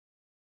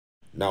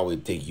Now we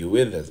take you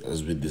with us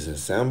as we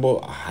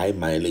disassemble a high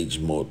mileage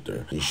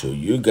motor and show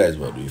you guys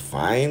what we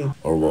find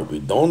or what we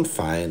don't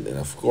find, and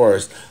of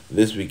course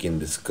this we can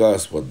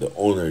discuss what the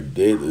owner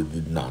did or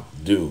did not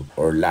do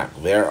or lack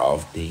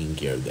thereof taking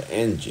care of the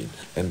engine,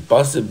 and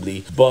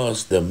possibly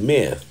bust the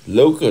myth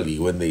locally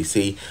when they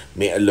say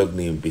may alog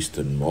na yung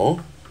piston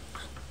mo.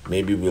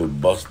 Maybe we'll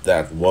bust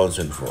that once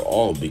and for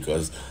all,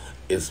 because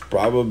it's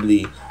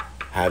probably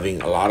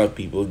having a lot of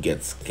people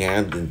get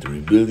scammed into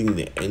rebuilding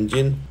the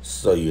engine.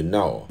 So you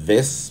know,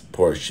 this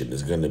portion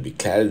is going to be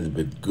cladded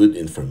with good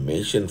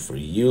information for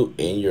you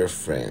and your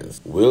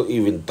friends. We'll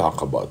even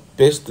talk about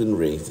piston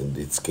rings and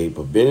its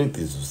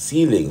capabilities of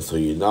sealing, so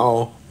you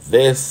know,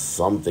 this is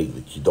something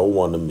that you don't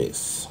want to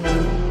miss.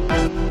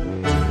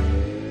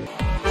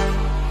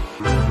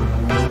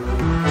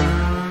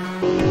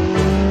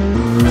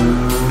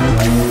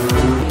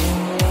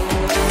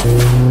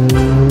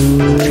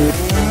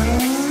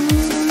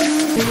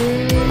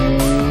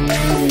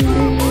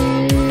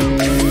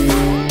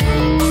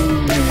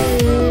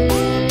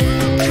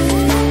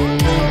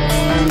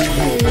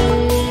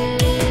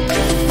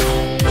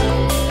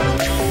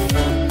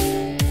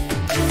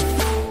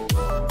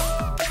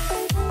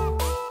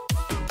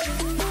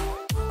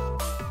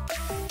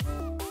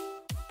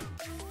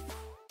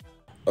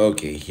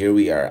 Okay, here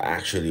we are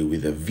actually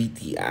with a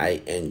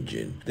VTI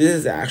engine. This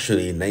is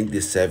actually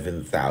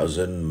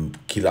 97,000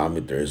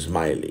 kilometers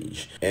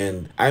mileage,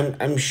 and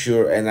I'm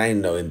sure, and I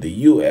know in the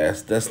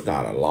US that's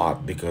not a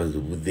lot because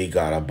they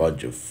got a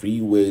bunch of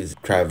freeways.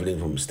 Traveling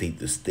from state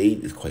to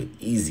state is quite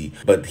easy,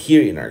 but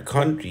here in our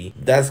country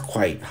that's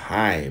quite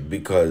high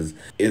because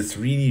it's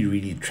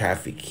really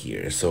traffic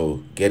here,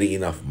 so getting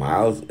enough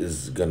miles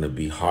is gonna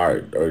be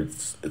hard, or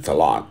it's a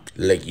lot.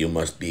 Like, you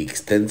must be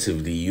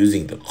extensively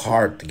using the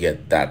car to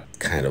get that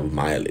kind of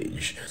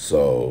mileage.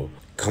 So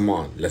come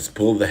on, let's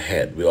pull the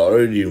head. We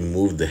already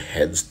removed the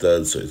head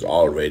stud, so it's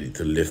all ready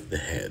to lift the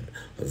head.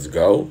 Let's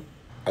go.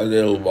 A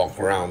little walk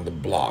around the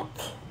block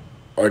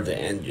or the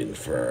engine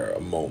for a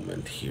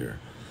moment here.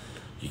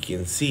 You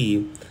can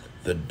see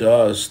the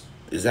dust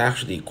is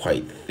actually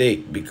quite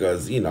thick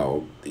because, you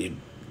know, it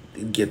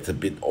gets a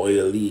bit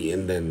oily,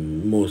 and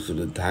then most of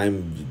the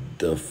time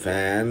the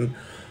fan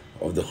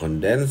of the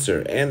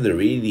condenser and the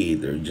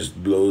radiator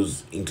just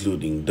blows,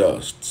 including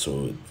dust,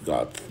 so it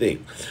got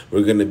thick.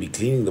 We're gonna be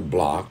cleaning the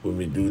block when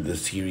we do the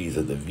series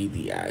of the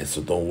VTI,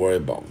 so don't worry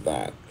about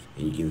that.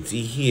 And you can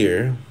see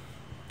here,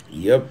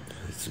 yep,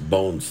 it's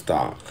bone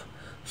stock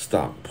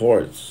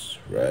ports,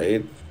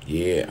 right?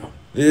 Yeah.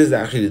 This is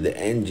actually the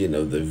engine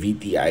of the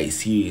VTI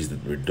series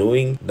that we're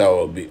doing. That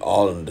will be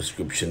all in the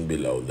description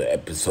below, the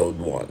episode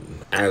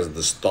 1 as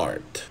the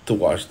start to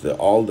watch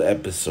all the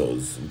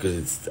episodes, because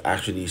it's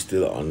actually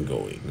still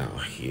ongoing. Now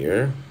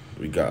here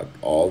we got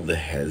all the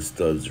head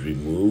studs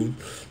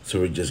removed, so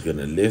we're just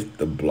gonna lift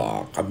the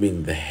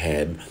the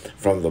head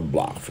from the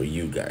block for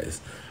you guys.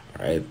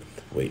 All right,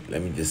 wait,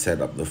 let me just set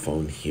up the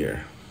phone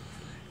here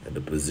at the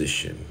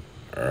position.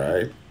 All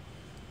right,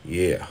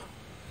 yeah.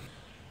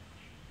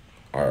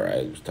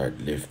 Alright, start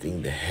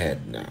lifting the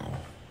head now.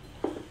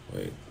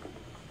 Wait.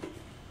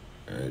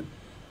 Alright.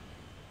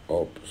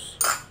 Oops.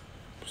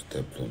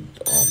 Stepped on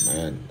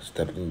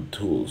the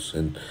tools.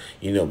 And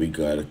you know, we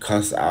gotta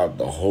cuss out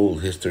the whole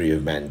history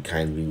of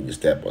mankind when you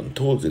step on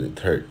tools and it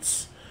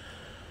hurts.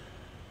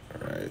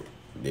 Alright,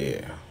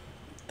 yeah.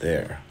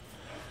 There.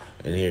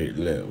 And here,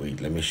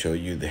 wait, let me show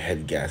you. The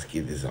head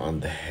gasket is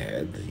on the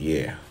head.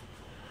 Yeah.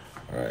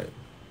 Alright.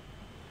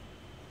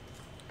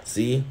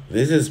 See,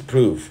 this is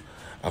proof.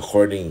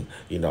 According,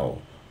 you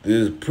know, this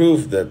is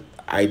proof that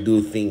I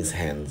do things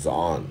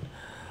hands-on.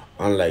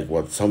 Unlike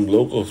what some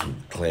locals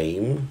would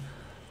claim,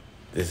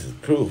 this is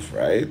proof,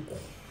 right?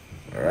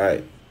 All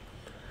right.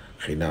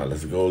 Okay, now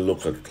let's go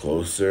look at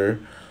closer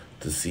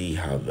to see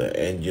how the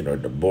engine or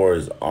the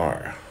bores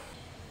are.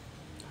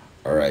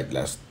 All right,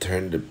 let's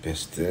turn the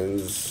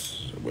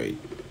pistons. Wait,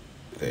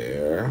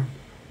 there.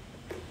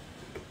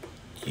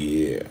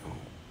 Yeah.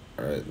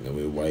 All right, let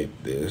me wipe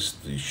this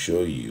to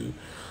show you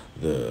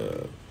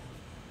the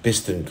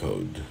piston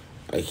code.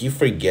 I keep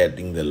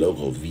forgetting the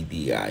local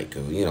VTI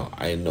because, you know,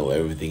 I know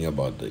everything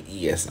about the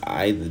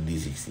ESI, the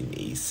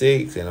D16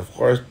 A6, and of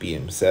course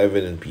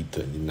PM7 and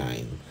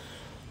P29.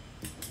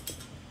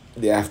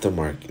 The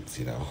aftermarkets,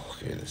 you know.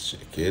 Okay, let's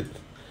check it.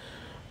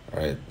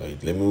 Alright,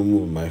 wait, let me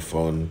move my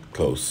phone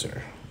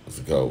closer. Let's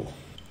go.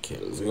 Okay,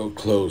 let's go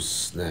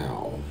close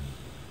now.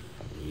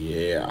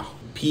 Yeah.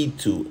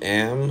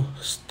 P2M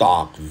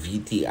stock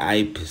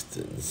VTI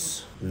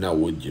pistons. Now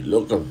would you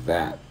look at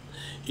that?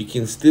 You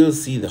can still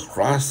see the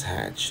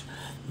crosshatch.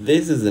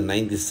 This is a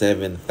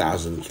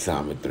 97,000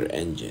 kilometer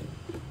engine.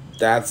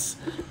 That's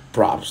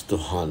props to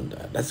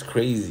Honda. That's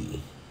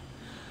crazy.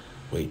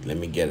 Wait, let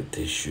me get a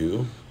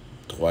tissue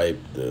to wipe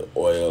the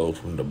oil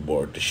from the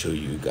board to show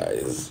you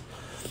guys.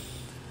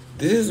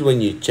 This is when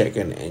you check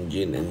an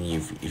engine, and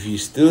if you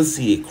still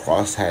see a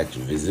crosshatch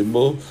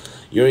visible,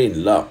 you're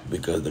in luck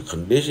because the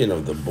condition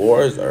of the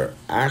bores are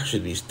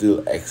actually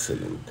still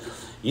excellent.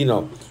 you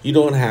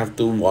don't have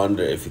to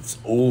wonder if it's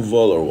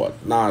oval or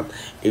whatnot.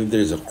 If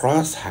there's a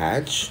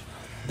crosshatch,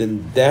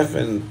 then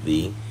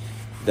definitely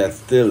that's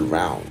still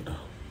round,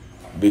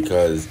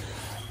 because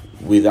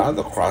without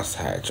the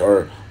crosshatch,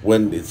 or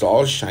when it's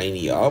all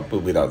shiny up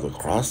without the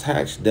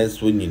crosshatch,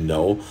 that's when you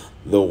know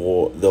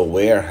the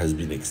wear has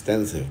been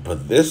extensive.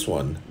 But this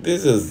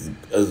is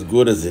as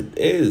good as it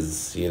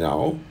is,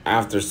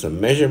 after some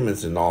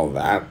measurements and all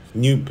that.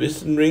 New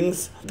piston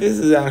rings, this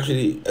is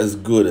actually as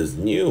good as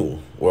new.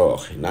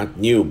 Well, not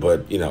new,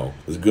 but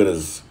as good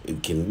as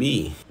it can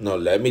be. Now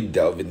let me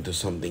delve into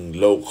something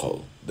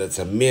local. That's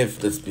a myth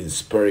that's been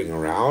spurring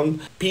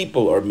around.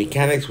 People or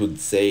mechanics would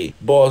say,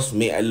 "Boss,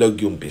 may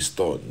alog yung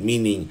piston,"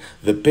 meaning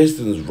the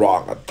pistons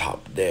rock at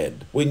top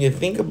dead. When you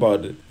think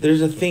about it,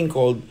 there's a thing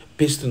called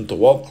piston to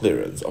wall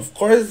clearance. Of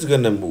course it's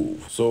gonna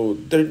move. So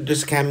they're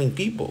just scamming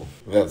people.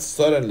 Then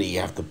suddenly you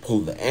have to pull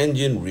the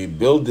engine,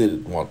 rebuild it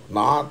and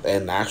whatnot,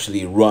 and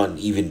actually run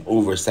even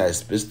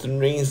oversized piston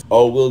rings.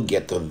 Oh, we'll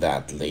get to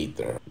that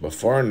later. But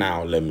for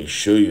now, let me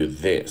show you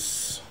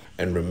this.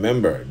 And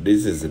remember,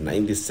 this is a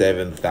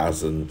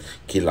 97,000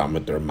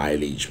 kilometer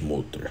mileage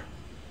motor.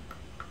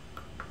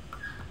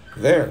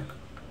 There.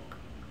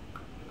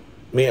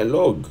 May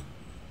alog.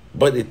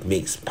 But it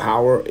makes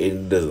power and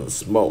it doesn't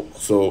smoke.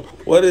 So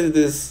what is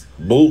this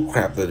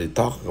bullcrap that they're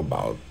talking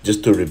about?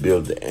 Just to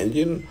rebuild the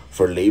engine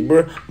for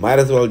labor? Might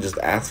as well just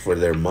ask for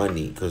their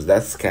money, because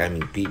that's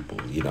scamming people,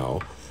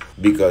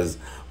 Because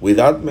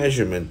without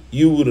measurement,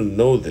 you wouldn't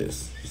know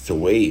this. It's a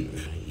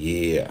wave.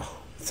 Yeah.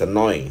 It's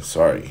annoying.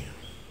 Sorry.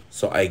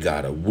 So I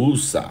got a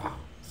Wusa.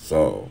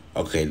 So,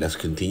 okay, let's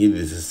continue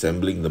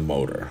disassembling the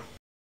motor.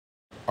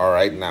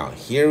 Alright, now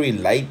here we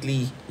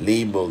lightly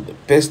label the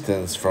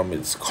pistons from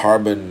its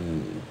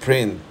carbon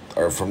print,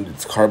 or from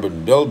its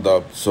carbon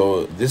buildup,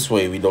 so this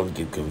way we don't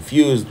get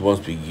confused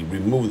once we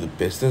remove the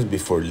pistons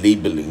before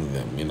labeling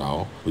them,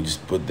 We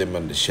just put them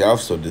on the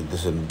shelf so this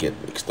doesn't get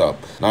mixed up.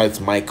 Now it's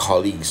my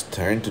colleague's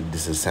turn to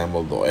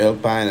disassemble the oil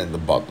pan and the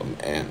bottom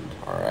end.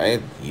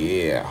 Alright,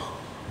 yeah.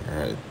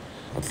 Alright.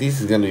 At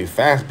least it's gonna be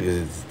fast because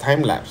it's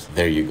time lapse.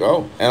 There you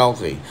go. And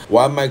okay,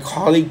 while my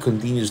colleague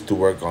continues to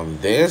work on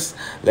this,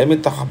 let me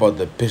talk about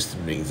the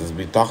piston rings. As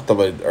we talked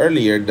about it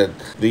earlier, that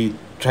they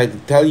tried to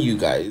tell you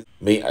guys,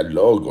 may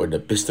alog or the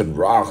piston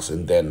rocks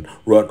and then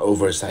run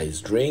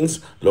oversized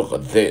rings. Look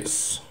at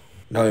this.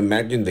 Now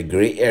imagine the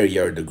gray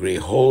area or the gray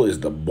hole is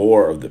the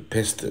bore of the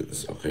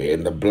pistons, okay?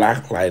 And the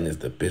black line is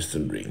the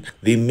piston ring.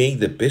 They make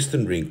the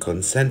piston ring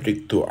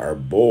concentric to our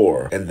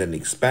bore and then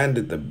expand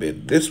it a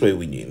bit. This way,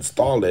 when you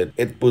install it,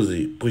 it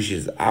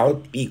pushes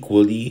out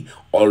equally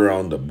all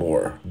around the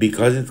bore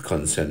because it's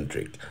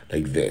concentric,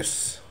 like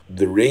this.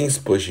 The rings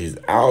pushes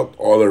out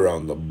all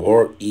around the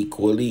bore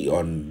equally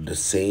on the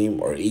same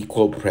or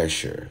equal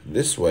pressure.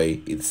 This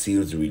way, it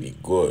seals really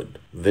good.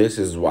 This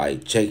is why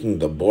checking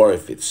the bore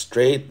if it's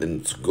straight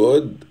and it's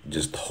good,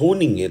 just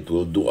honing it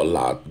will do a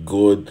lot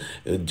good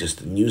in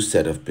just a new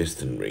set of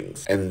piston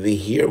rings. And then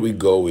here we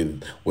go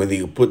with when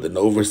you put an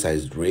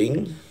oversized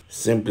ring,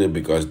 simply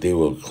because they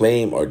will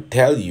claim or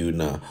tell you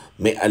na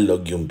may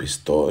alog yung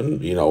piston,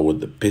 with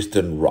the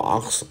piston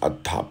rocks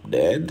at top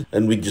dead.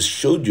 And we just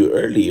showed you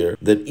earlier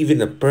that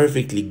even a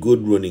perfectly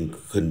good running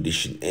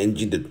condition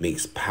engine that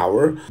makes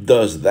power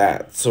does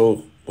that.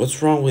 So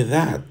what's wrong with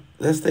that?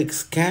 That's like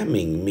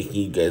scamming, making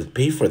you guys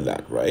pay for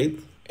that, right?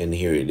 And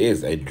here it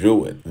is, I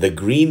drew it. The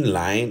green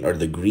line or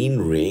the green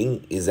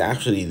ring is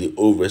actually the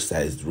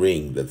oversized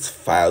ring that's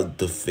filed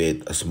to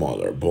fit a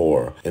smaller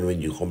bore. And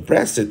when you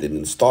compress it and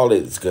install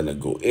it, it's gonna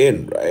go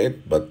in,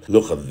 right? But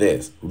look at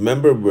this.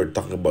 Remember, we're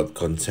talking about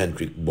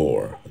concentric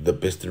bore. The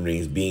piston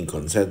rings being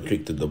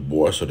concentric to the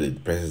bore so that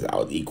it presses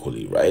out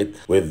equally, right?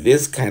 With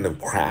this kind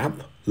of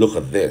crap, look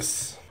at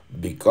this.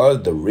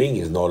 Because the ring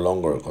is no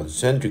longer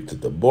concentric to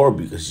the bore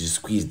because you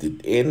squeezed it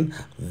in,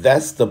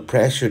 that's the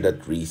pressure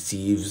that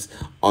receives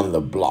on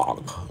the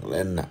block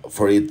and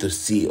for it to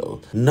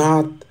seal.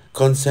 Not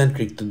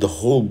concentric to the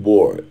whole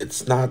bore.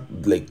 It's not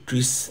like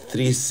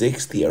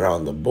 360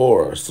 around the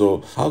bore.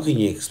 So how can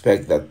you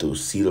expect that to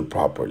seal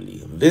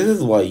properly? This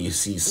is why you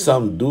see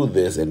some do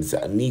this and it's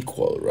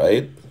unequal,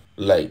 right?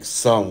 Like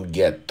some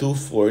get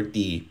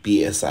 240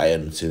 psi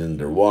on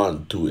cylinder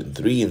 1, 2, and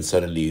 3, and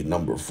suddenly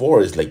number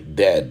 4 is like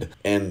dead.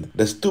 And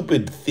the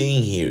stupid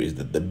thing here is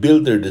that the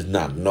builder does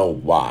not know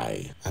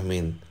why. I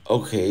mean,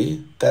 okay,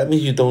 that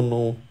means you don't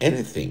know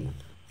anything.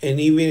 And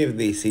even if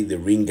they say the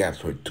ring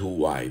gaps were too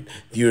wide,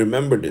 do you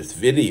remember this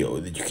video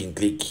that you can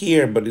click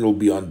here, but it will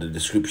be on the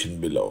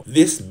description below?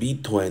 This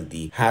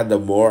B20 had a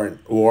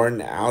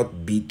worn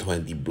out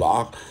B20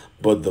 block,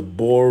 but the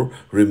bore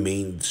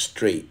remained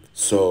straight.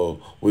 So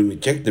when we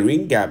checked the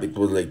ring gap, it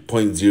was like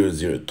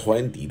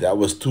 0.0020. That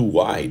was too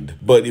wide,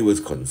 but it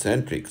was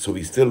concentric, so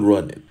we still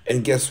run it.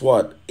 And guess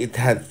what? It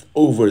had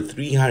over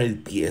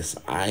 300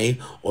 psi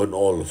on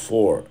all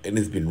four, and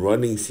it's been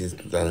running since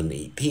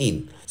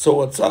 2018. So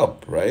what's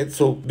up, right?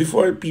 So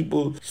before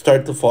people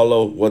start to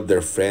follow what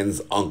their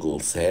friend's uncle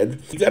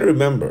said, you gotta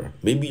remember,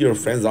 maybe your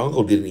friend's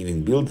uncle didn't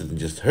even build it and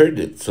just heard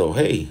it. So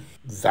hey,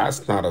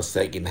 That's not a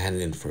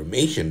second-hand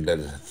information. That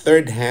is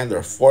third-hand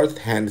or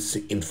fourth-hand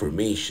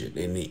information.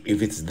 And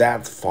if it's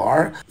that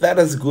far, that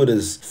as good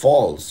as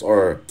false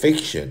or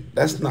fiction.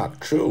 That's not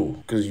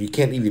true because you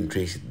can't even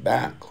trace it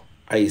back.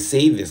 I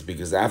say this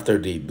because after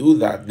they do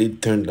that, they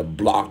turn the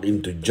block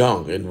into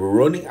junk, and we're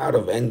running out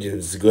of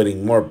engines,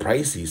 getting more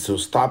pricey. So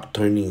stop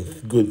turning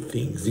good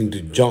things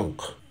into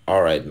junk.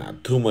 Alright, now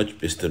too much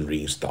piston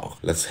ring stock.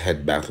 Let's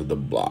head back to the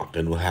block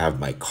and we'll have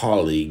my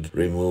colleague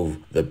remove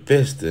the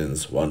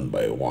pistons one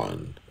by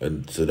one,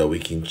 and so that we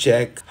can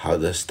check how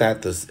the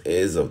status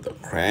is of the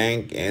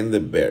crank and the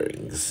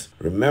bearings.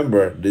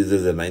 Remember, this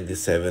is a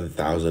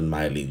 97,000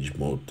 mileage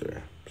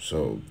motor,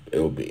 so it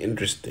will be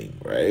interesting,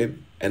 right?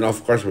 And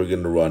of course, we're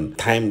going to run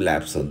time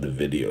lapse on the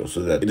video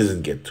so that it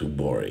doesn't get too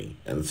boring.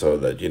 And so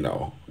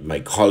that, my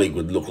colleague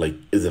would look like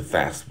is a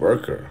fast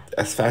worker,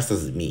 as fast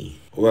as me.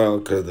 Well,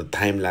 because the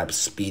time lapse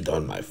speed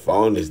on my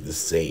phone is the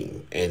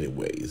same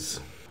anyways.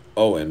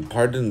 Oh, and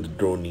pardon the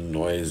droning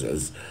noise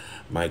as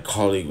my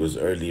colleague was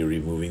earlier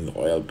removing the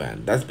oil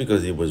pan. That's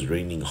because it was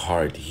raining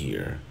hard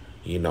here.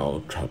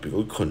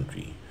 Tropical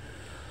country.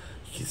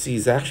 You see,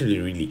 it's actually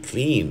really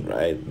clean,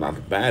 right?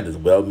 Not bad. It's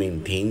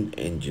well-maintained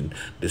engine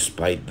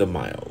despite the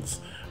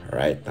miles. All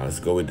right, now let's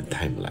go with the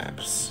time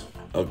lapse.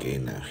 Okay,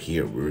 now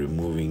here we're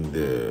removing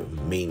the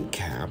main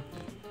cap.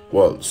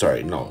 Well,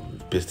 sorry, no,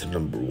 piston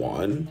number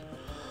 1,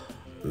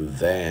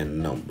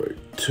 then number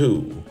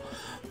 2.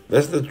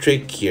 That's the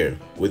trick here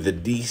with the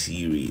D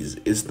series.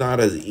 It's not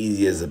as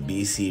easy as a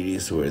B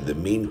series where the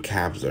main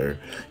caps are,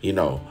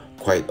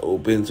 quite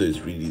open, so it's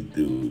really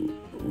to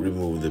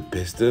remove the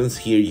pistons.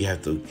 Here you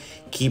have to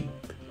keep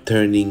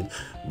turning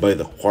by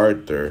the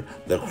quarter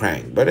the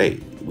crank, but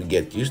hey, we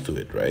get used to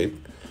it, right?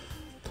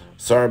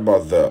 Sorry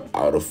about the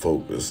out of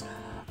focus.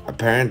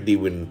 Apparently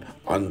when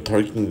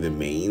untorquing the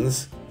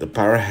mains, the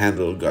power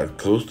handle got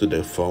close to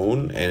the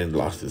phone and it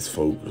lost its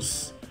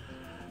focus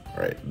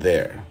right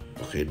there.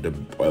 Okay, the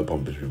oil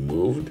pump is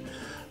removed.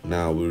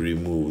 Now we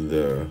remove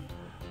the,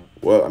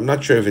 well, I'm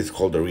not sure if it's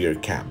called the rear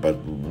cap, but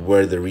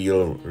where the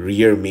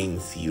rear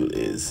main seal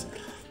is.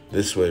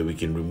 This way we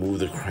can remove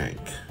the crank,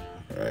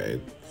 right?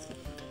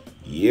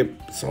 Yep,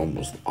 it's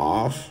almost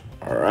off.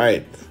 All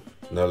right,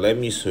 now let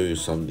me show you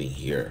something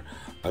here.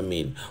 I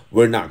mean,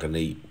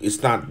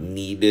 it's not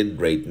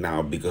needed right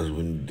now because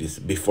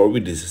before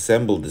we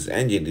disassemble this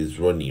engine, it's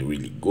running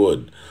really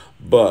good.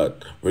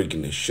 But we're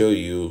gonna show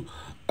you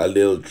a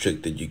little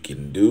trick that you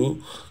can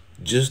do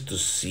just to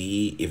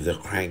see if the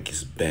crank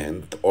is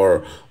bent,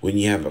 or when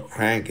you have a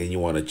crank and you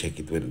want to check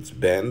it when it's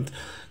bent,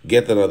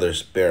 get another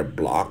spare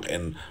block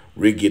and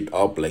rig it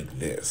up like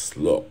this.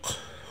 Look,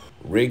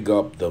 rig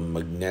up the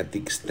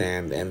magnetic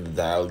stand and the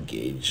dial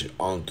gauge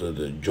onto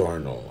the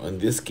journal, in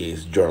this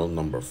case journal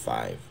number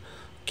 5.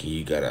 Okay,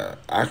 you gotta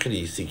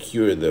actually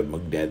secure the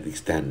magnetic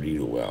stand really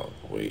well.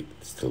 Wait,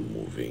 it's still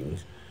moving.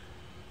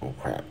 Oh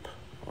crap.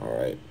 All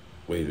right,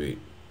 wait.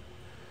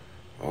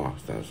 Oh,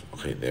 that's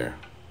okay. There,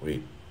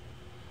 wait.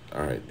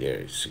 All right,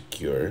 there,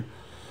 secure.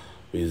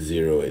 We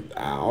zero it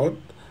out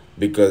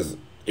because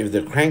if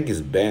the crank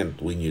is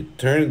bent, when you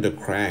turn the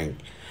crank,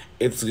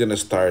 it's gonna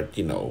start,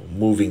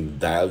 moving the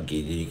dial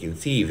gauge, and you can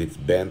see if it's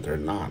bent or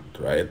not,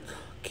 right?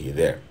 Okay,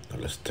 there. Now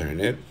let's turn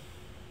it.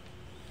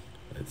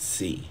 Let's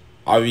see.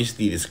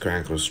 Obviously, this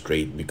crank was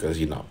straight because,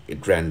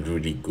 it ran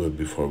really good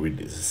before we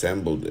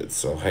disassembled it.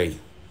 So, hey,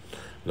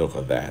 look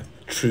at that.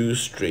 True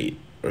straight,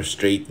 or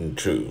straight and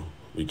true,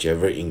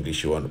 whichever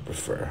English you want to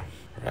prefer,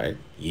 right?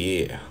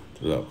 Yeah,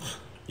 look.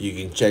 You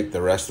can check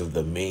the rest of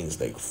the mains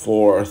like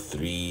 4,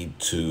 3,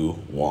 2,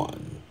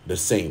 1, the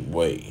same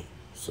way.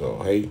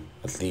 So, hey,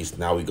 at least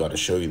now we got to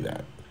show you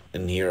that.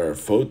 And here are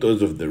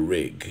photos of the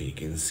rig. You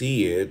can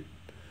see it.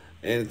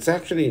 And it's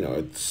actually,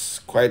 it's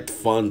quite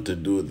fun to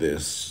do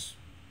this,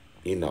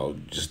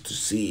 just to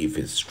see if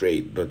it's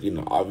straight. But,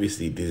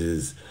 obviously this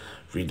is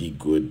really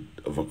good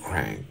of a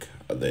crank.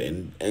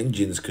 The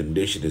engine's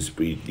condition is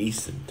pretty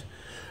decent.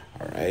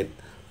 All right.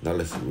 Now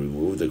let's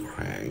remove the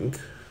crank.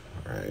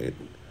 All right.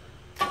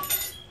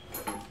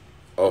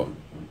 Oh,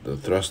 the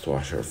thrust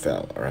washer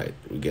fell. All right,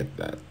 we get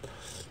that.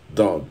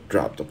 Don't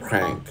drop the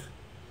crank,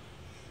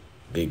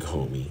 big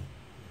homie.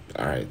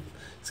 All right,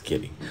 just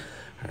kidding.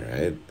 All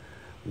right,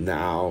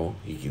 now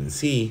you can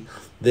see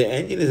the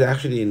engine is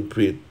actually in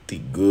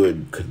pretty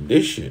good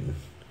condition.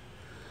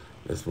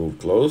 Let's move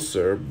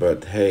closer,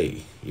 but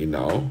hey,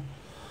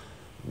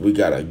 we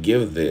gotta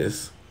give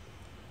this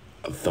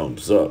a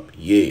thumbs up.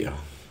 Yeah,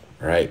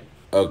 right.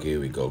 Okay,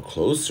 we go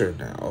closer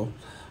now.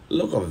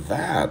 Look at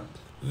that.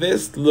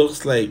 This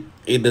looks like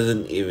it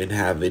doesn't even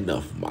have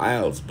enough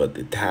miles, but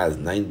it has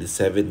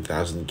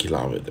 97,000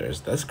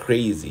 kilometers. That's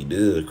crazy. This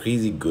is a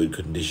crazy good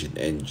condition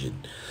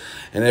engine.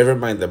 And never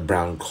mind the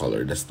brown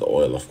color, that's the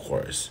oil, of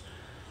course.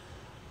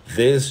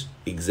 This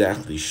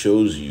exactly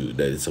shows you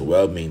that it's a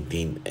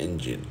well-maintained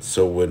engine.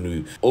 So when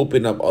we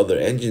open up other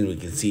engines, we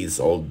can see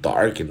it's all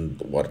dark and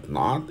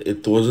whatnot.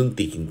 It wasn't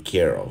taken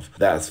care of.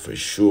 That's for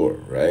sure,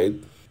 right?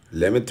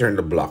 Let me turn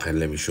the block and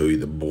let me show you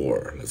the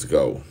bore. Let's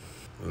go.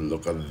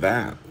 Look at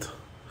that.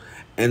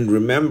 And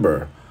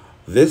remember,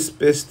 This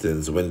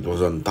pistons, when it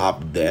was on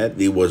top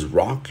dead, it was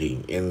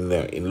rocking. In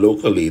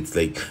locally, it's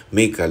like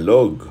make a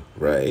log,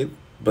 right?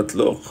 But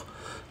look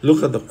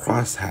at the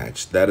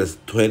crosshatch. That is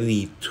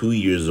 22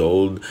 years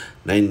old,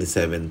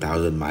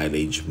 97,000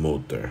 mileage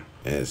motor.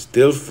 And it's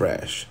still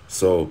fresh.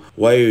 So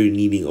why are you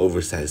needing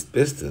oversized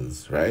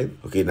pistons, right?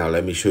 Okay, now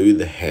let me show you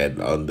the head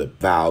on the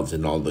valves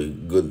and all the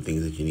good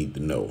things that you need to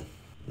know.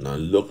 Now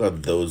look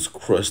at those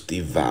crusty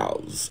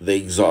valves, the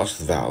exhaust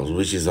valves,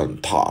 which is on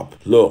top.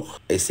 Look,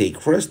 I say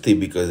crusty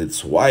because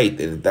it's white,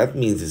 and that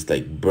means it's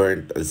like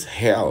burnt as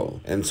hell.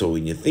 And so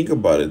when you think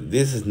about it,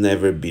 this has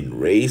never been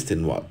raised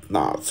and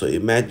whatnot. So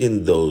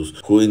imagine those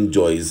who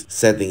enjoys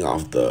setting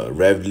off the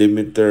rev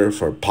limiter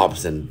for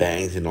pops and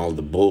bangs and all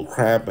the bull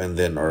crap, and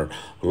then our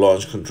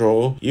launch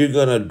control. You're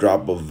gonna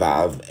drop a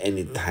valve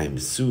anytime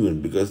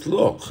soon, because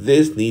look,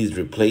 this needs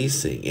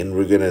replacing, and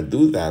we're gonna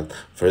do that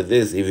for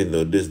this even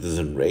though this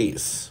doesn't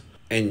race.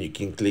 And you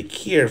can click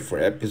here for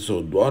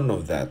episode 1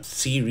 of that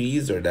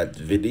series or that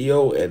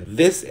video, and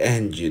this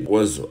engine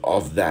was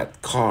of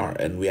that car,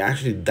 and we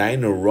actually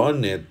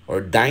dynoed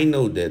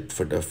it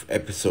for the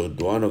episode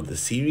 1 of the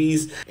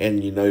series.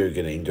 And you know you're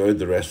gonna enjoy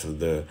the rest of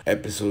the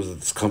episodes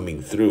that's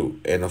coming through.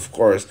 And of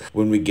course,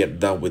 when we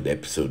get done with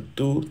episode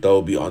 2, that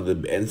will be on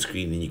the end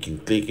screen and you can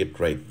click it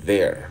right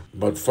there.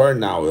 But for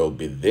now, it'll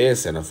be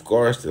this, and of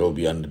course it'll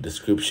be on the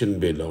description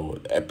below,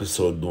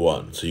 episode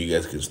 1, so you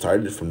guys can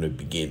start it from the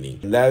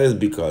beginning. And that is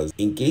because,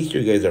 in case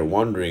you guys are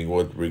wondering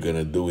what we're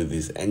gonna do with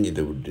this engine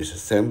that we're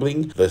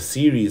disassembling, the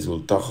series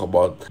will talk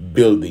about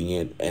building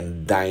it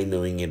and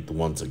dynoing it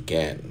once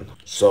again.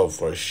 So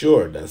for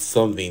sure, that's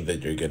something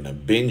that you're gonna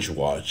binge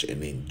watch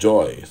and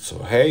enjoy. So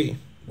hey,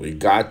 we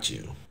got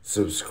you.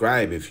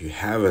 Subscribe if you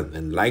haven't,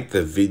 and like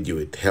the video,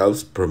 it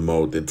helps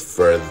promote it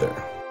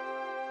further.